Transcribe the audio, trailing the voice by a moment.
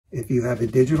If you have a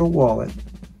digital wallet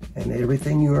and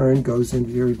everything you earn goes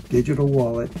into your digital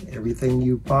wallet, everything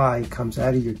you buy comes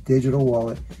out of your digital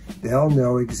wallet, they'll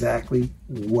know exactly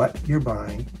what you're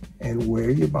buying and where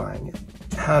you're buying it.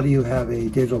 How do you have a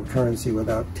digital currency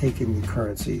without taking the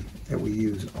currency that we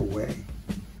use away?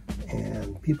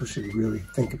 And people should really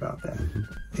think about that.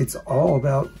 It's all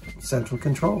about central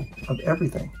control of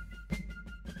everything.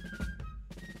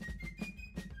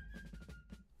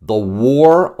 The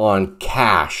war on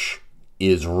cash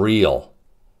is real,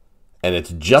 and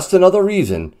it's just another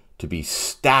reason to be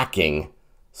stacking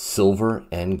silver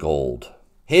and gold.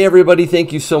 Hey everybody,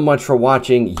 thank you so much for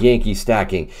watching Yankee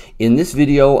Stacking. In this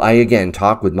video, I again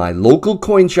talk with my local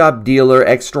coin shop dealer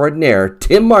extraordinaire,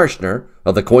 Tim Marschner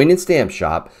of the Coin and Stamp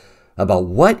Shop, about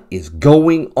what is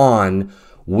going on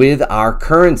with our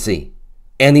currency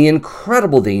and the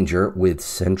incredible danger with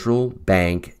central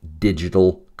bank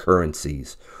digital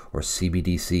currencies, or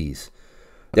CBDCs.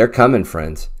 They're coming,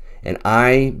 friends, and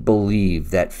I believe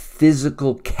that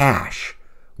physical cash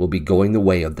will be going the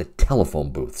way of the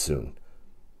telephone booth soon.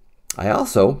 I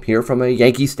also hear from a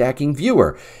Yankee Stacking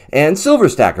viewer and Silver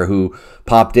Stacker who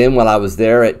popped in while I was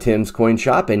there at Tim's coin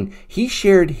shop, and he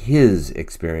shared his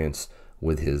experience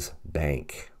with his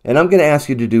bank. And I'm going to ask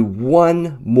you to do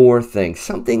one more thing,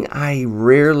 something I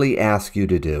rarely ask you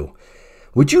to do.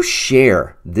 Would you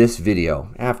share this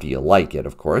video, after you like it,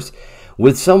 of course,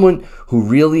 with someone who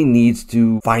really needs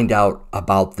to find out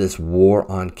about this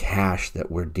war on cash that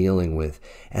we're dealing with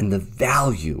and the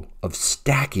value of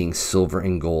stacking silver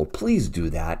and gold? Please do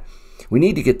that. We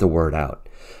need to get the word out.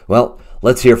 Well,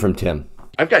 let's hear from Tim.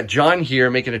 I've got John here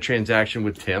making a transaction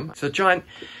with Tim. So, John,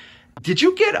 did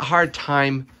you get a hard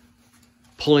time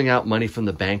pulling out money from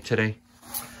the bank today?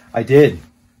 I did.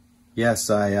 Yes,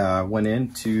 I went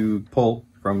in to pull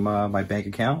from my bank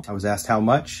account. I was asked how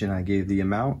much, and I gave the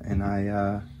amount, and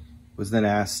I was then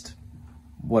asked,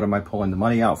 what am I pulling the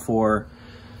money out for?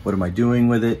 What am I doing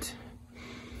with it?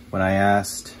 When I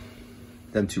asked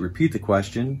them to repeat the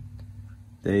question,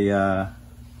 they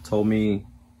told me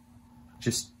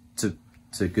just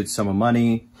a good sum of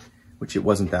money, which it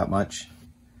wasn't that much.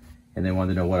 And they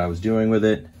wanted to know what I was doing with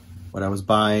it, what I was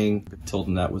buying. I told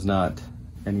them that was not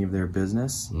any of their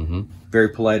business. Very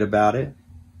polite about it,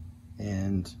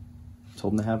 and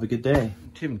told them to have a good day.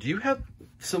 Tim, do you have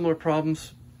similar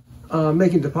problems?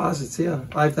 Making deposits, yeah.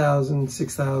 5,000,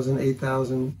 6,000,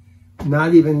 8,000,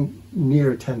 not even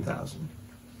near 10,000.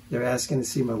 They're asking to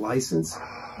see my license,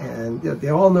 and they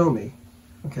all know me,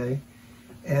 okay?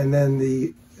 And then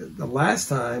the last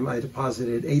time I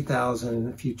deposited 8,000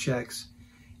 and a few checks,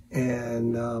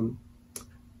 and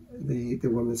the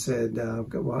woman said,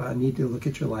 well, I need to look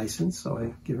at your license. So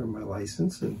I give her my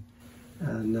license, and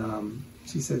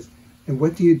she says, and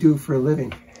what do you do for a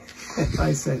living? And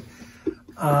I said,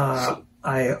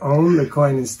 I own the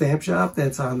coin and stamp shop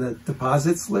that's on the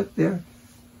deposit slip there.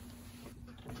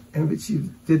 But she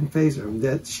didn't faze her.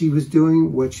 That she was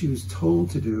doing what she was told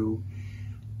to do,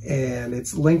 and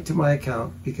it's linked to my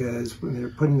account, because when they're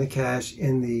putting the cash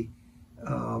in the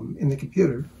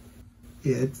computer,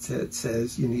 it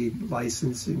says you need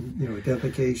license and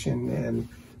identification and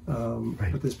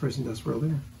right. what this person does for a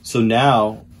living. So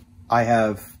now I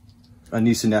have a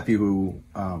niece and nephew who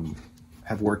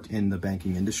have worked in the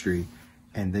banking industry,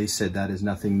 and they said that is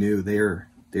nothing new.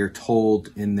 They're told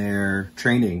in their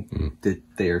training that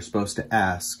they are supposed to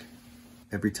ask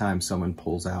every time someone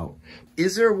pulls out.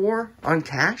 Is there a war on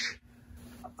cash?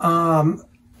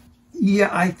 Yeah,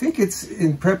 I think it's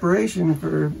in preparation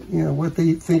for, what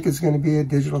they think is going to be a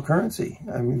digital currency.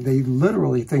 I mean, they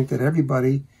literally think that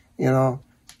everybody,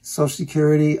 Social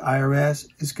Security, IRS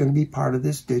is going to be part of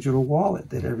this digital wallet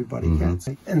that everybody gets.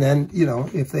 And then,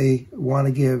 if they want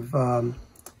to give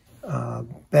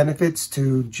benefits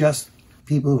to just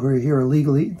people who are here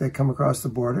illegally that come across the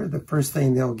border, the first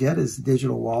thing they'll get is the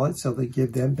digital wallet, so they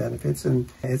give them benefits, and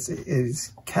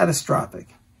it's catastrophic.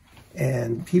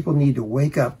 And people need to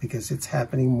wake up, because it's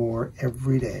happening more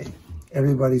every day.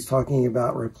 Everybody's talking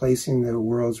about replacing the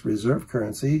world's reserve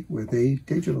currency with a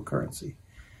digital currency.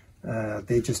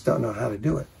 They just don't know how to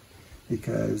do it,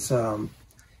 because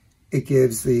it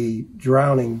gives the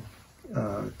drowning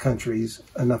countries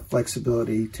enough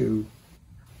flexibility to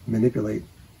manipulate,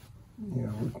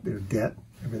 their debt,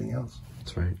 everything else.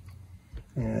 That's right.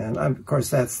 And of course,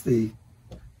 that's the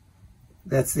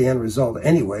end result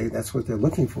anyway. That's what they're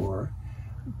looking for.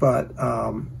 But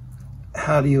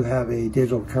how do you have a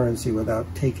digital currency without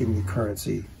taking the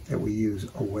currency that we use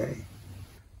away?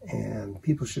 And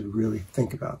people should really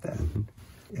think about that.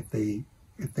 If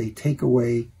they take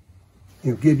away,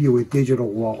 give you a digital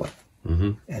wallet,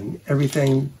 and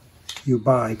everything you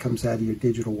buy comes out of your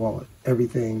digital wallet.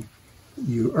 Everything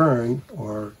you earn,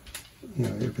 or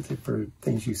everything for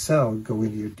things you sell, go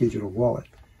into your digital wallet.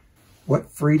 What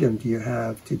freedom do you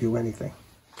have to do anything?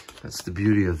 That's the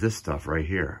beauty of this stuff right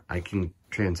here. I can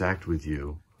transact with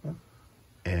you,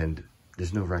 and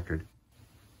there's no record,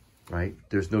 right?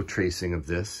 There's no tracing of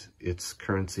this. It's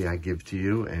currency I give to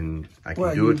you, and I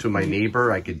can do it to my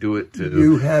neighbor. I could do it to...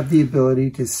 You have the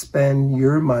ability to spend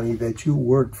your money that you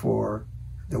worked for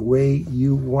the way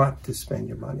you want to spend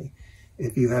your money.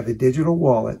 If you have a digital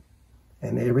wallet,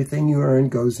 and everything you earn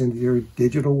goes into your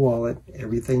digital wallet,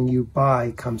 everything you buy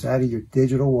comes out of your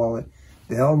digital wallet,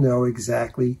 they'll know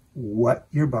exactly what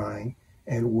you're buying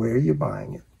and where you're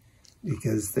buying it.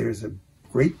 Because there's a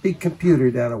great big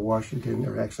computer down in Washington,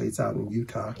 or actually it's out in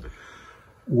Utah,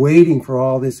 waiting for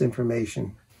all this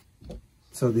information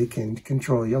so they can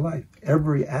control your life,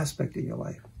 every aspect of your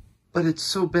life. But it's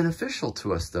so beneficial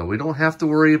to us, though. We don't have to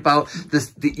worry about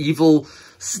the evil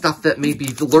stuff that may be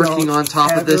lurking on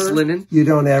top of this linen. You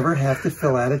don't ever have to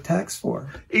fill out a tax form.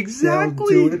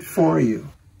 Exactly. They'll do it for you.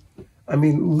 I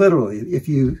mean, literally, if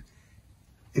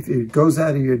it goes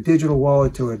out of your digital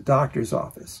wallet to a doctor's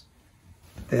office,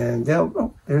 then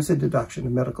there's a deduction, a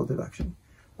medical deduction.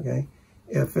 Okay.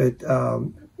 If it,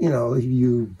 if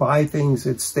you buy things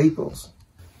at Staples,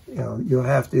 you'll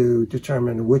have to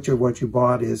determine which of what you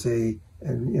bought is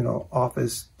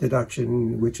office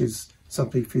deduction, which is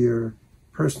something for your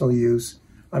personal use.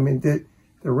 I mean, the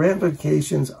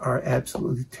ramifications are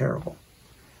absolutely terrible.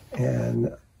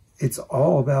 And it's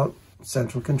all about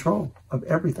central control of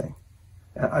everything.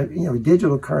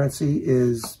 Digital currency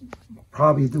is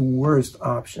probably the worst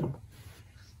option.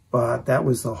 But that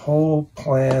was the whole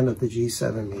plan of the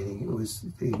G7 meeting. It was,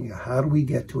 how do we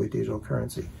get to a digital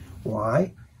currency?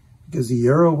 Why? Because the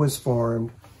euro was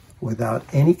formed without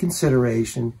any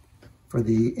consideration for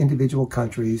the individual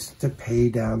countries to pay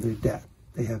down their debt.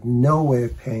 They have no way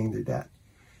of paying their debt.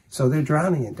 So they're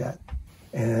drowning in debt.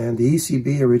 And the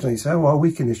ECB originally said, well,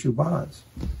 we can issue bonds.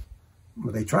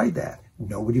 Well, they tried that.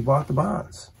 Nobody bought the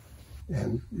bonds.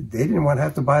 And they didn't want to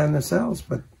have to buy them themselves,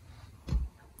 but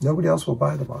nobody else will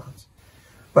buy the bonds.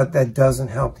 But that doesn't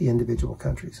help the individual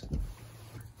countries.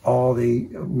 All the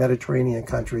Mediterranean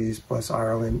countries plus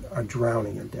Ireland are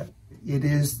drowning in debt. It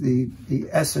is the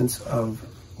essence of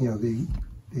the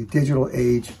digital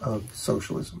age of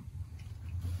socialism,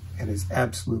 and it's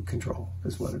absolute control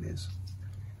is what it is.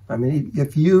 I mean,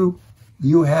 if you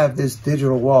have this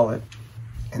digital wallet,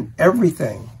 and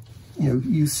everything,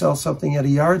 you sell something at a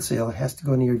yard sale, it has to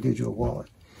go into your digital wallet.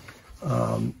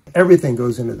 Everything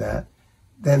goes into that.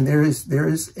 Then there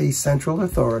is a central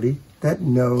authority that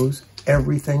knows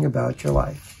everything about your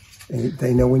life.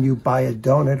 They know when you buy a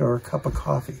donut or a cup of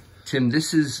coffee. Tim,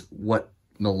 this is what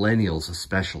millennials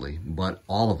especially, but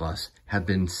all of us have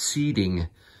been ceding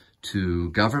to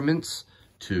governments,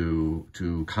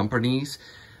 to companies,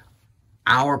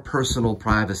 our personal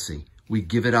privacy. We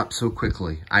give it up so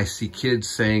quickly. I see kids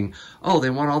saying, oh, they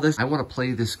want all this. I want to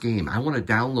play this game. I want to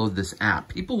download this app.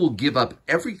 People will give up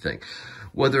everything.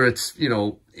 Whether it's,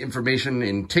 information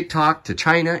in TikTok to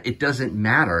China, it doesn't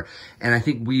matter. And I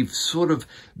think we've sort of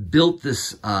built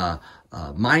this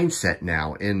mindset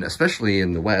now, especially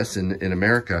in the West, in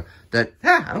America, that,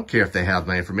 I don't care if they have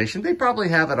my information. They probably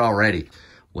have it already.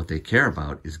 What they care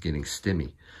about is getting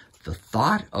stimmy. The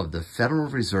thought of the Federal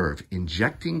Reserve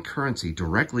injecting currency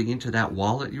directly into that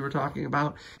wallet you were talking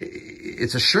about,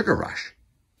 it's a sugar rush.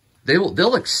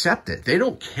 They'll accept it. They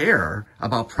don't care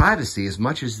about privacy as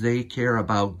much as they care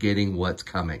about getting what's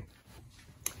coming.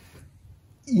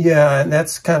 Yeah, and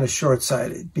that's kind of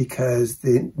short-sighted, because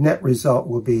the net result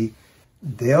will be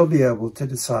they'll be able to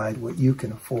decide what you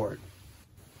can afford.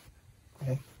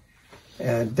 Okay?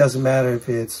 And it doesn't matter if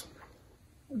it's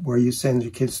where you send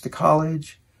your kids to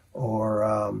college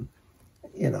or,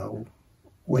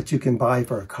 what you can buy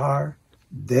for a car.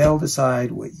 They'll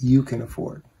decide what you can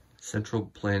afford.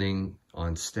 Central planning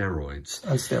on steroids.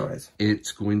 On steroids.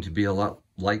 It's going to be a lot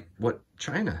like what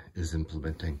China is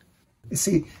implementing. You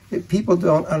see, people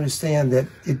don't understand that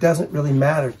it doesn't really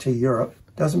matter to Europe,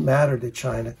 doesn't matter to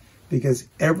China, because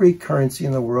every currency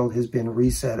in the world has been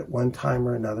reset at one time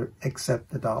or another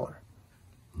except the dollar.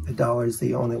 The dollar is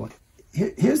the only one.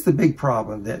 Here's the big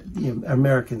problem that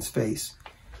Americans face.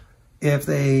 If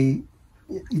they,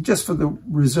 just for the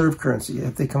reserve currency,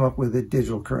 if they come up with a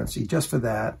digital currency, just for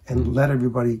that, and let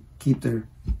everybody keep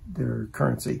their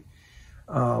currency,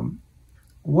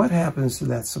 what happens to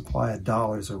that supply of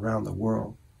dollars around the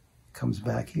world? Comes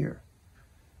back here.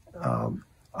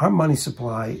 Our money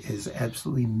supply is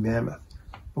absolutely mammoth.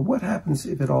 But what happens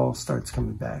if it all starts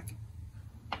coming back?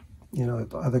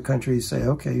 If other countries say,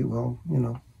 okay, well,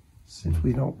 Since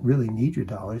we don't really need your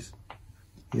dollars,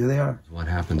 here they are. What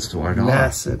happens to our dollar?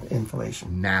 Massive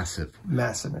inflation. Massive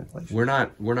Inflation.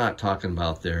 We're not talking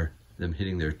about them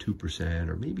hitting their 2%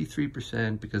 or maybe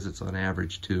 3% because it's on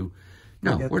average 2.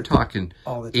 No, we're talking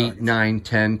 8, 9,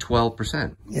 10,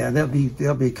 12%. Yeah,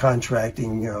 they'll be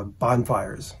contracting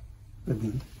bonfires.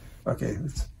 Okay,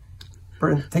 let's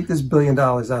take this $1 billion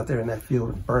out there in that field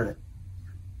and burn it.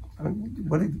 I mean,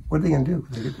 what are they going to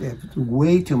do? They have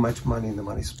way too much money in the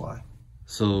money supply.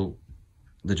 So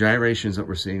the gyrations that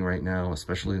we're seeing right now,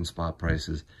 especially in spot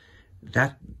prices,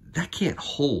 that can't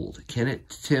hold, can it,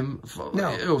 Tim?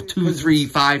 No. 2, 3,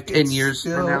 5, 10 years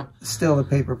from now? Still a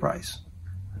paper price.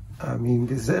 I mean,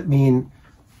 does that mean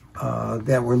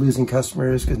that we're losing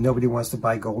customers because nobody wants to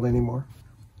buy gold anymore?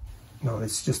 No,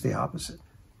 it's just the opposite.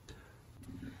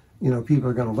 People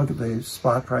are going to look at the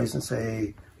spot price and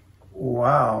say,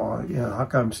 wow, how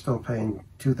come I'm still paying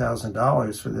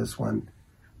 $2,000 for this one?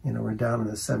 We're down in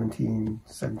the 17,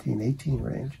 18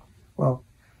 range. Well,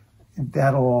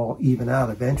 that'll all even out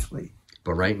eventually.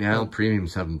 But right now,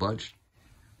 premiums haven't budged.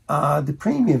 The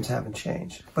premiums haven't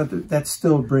changed, but that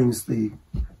still brings the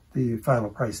final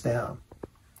price down.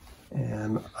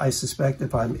 And I suspect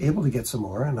if I'm able to get some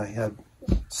more, and I have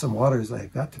some waters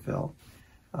I've got to fill,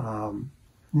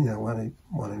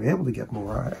 when I'm able to get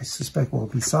more, I suspect we'll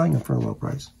be selling them for a low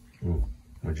price. Ooh,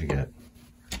 what'd you get?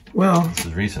 Well, this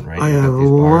is recent, right? I have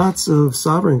lots of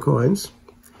sovereign coins,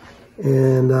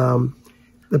 and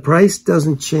the price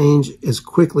doesn't change as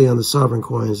quickly on the sovereign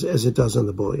coins as it does on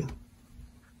the bullion.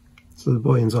 So the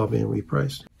bullion's all being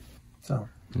repriced. So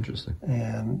interesting.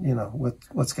 And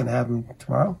what's going to happen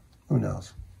tomorrow? Who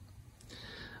knows?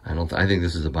 I think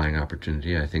this is a buying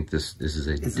opportunity. I think this is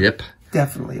a dip.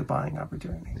 Definitely a buying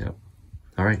opportunity. Yep.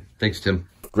 All right. Thanks, Tim.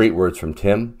 Great words from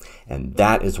Tim. And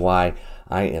that is why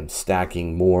I am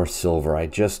stacking more silver. I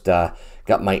just got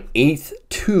my 8th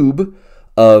tube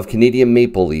of Canadian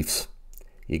maple leafs.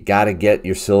 You got to get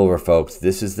your silver, folks.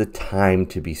 This is the time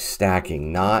to be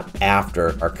stacking, not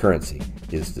after our currency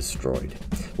is destroyed.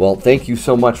 Well, thank you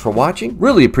so much for watching.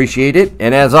 Really appreciate it.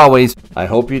 And as always, I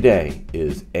hope your day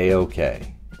is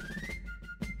A-OK.